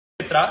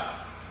Chaitra,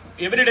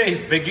 every day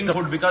he's begging the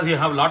food because he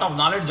have a lot of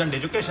knowledge and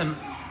education,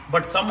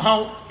 but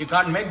somehow he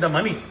can't make the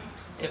money.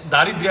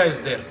 Daridrya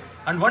is there.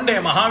 And one day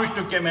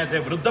Mahavishnu came as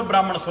a Vruddha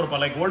Brahmana Swarupa,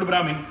 like old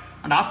Brahmin,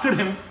 and asked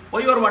him, why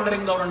you are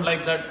wandering around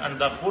like that? And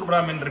the poor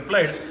Brahmin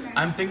replied,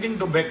 I am thinking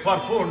to beg for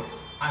food.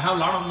 I have a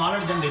lot of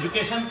knowledge and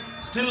education.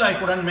 Still I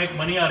couldn't make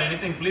money or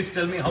anything. Please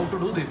tell me how to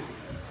do this.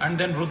 And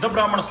then Vruddha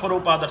Brahmana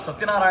Swarupa, that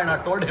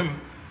Satyanarayana, told him,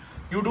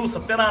 you do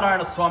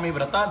Satyanarayana Swami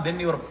Vrata, then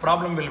your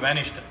problem will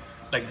vanish,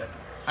 like that.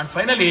 And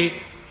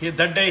finally,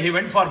 that day he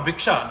went for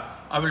Bhiksha.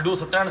 I will do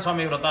Satyanarayana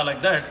Swami Vrata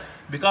like that.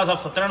 Because of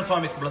Satyanarayana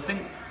Swami's blessing,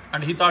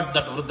 and he thought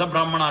that Vruddha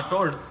Brahmana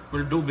told,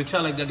 will do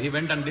Bhiksha like that. He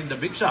went and did the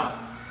Bhiksha.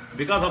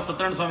 Because of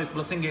Satyanarayana Swami's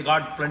blessing, he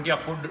got plenty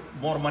of food,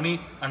 more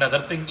money, and other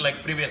things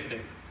like previous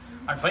days.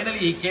 And finally,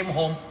 he came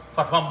home,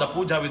 performed the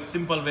puja with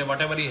simple way,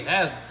 whatever he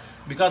has.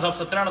 Because of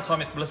Satyanarayana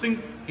Swami's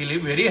blessing, he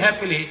lived very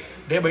happily.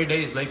 Day by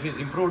day, his life is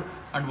improved.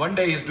 And one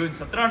day, he is doing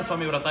Satyanarayana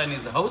Swami Vrata in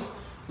his house.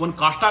 One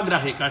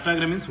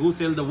Kashtagrahi means who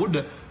sell the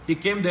wood, he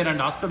came there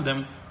and asked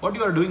them, what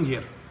you are doing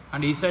here?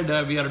 And he said,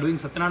 we are doing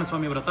Satyanarayana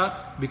Swami Vrata.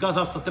 Because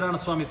of Satyanarayana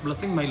Swami's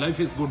blessing, my life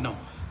is good now.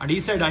 And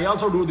he said, I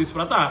also do this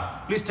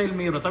Vrata. Please tell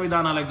me Vrata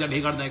Vidhana, like that. He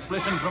got the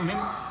explanation from him.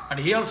 And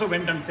he also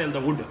went and sell the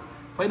wood.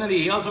 Finally,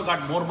 he also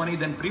got more money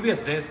than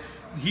previous days.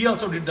 He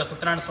also did the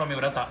Satyanarayana Swami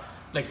Vrata,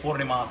 like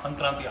Purnima,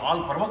 Sankranti,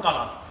 all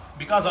Parvakalas.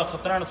 Because of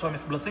Satyanarayana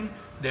Swami's blessing,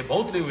 they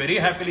both live very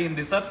happily in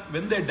this earth.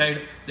 When they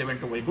died, they went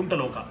to Vaikuntha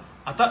Loka.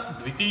 Ata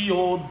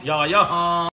Dvitiyodhyayaha.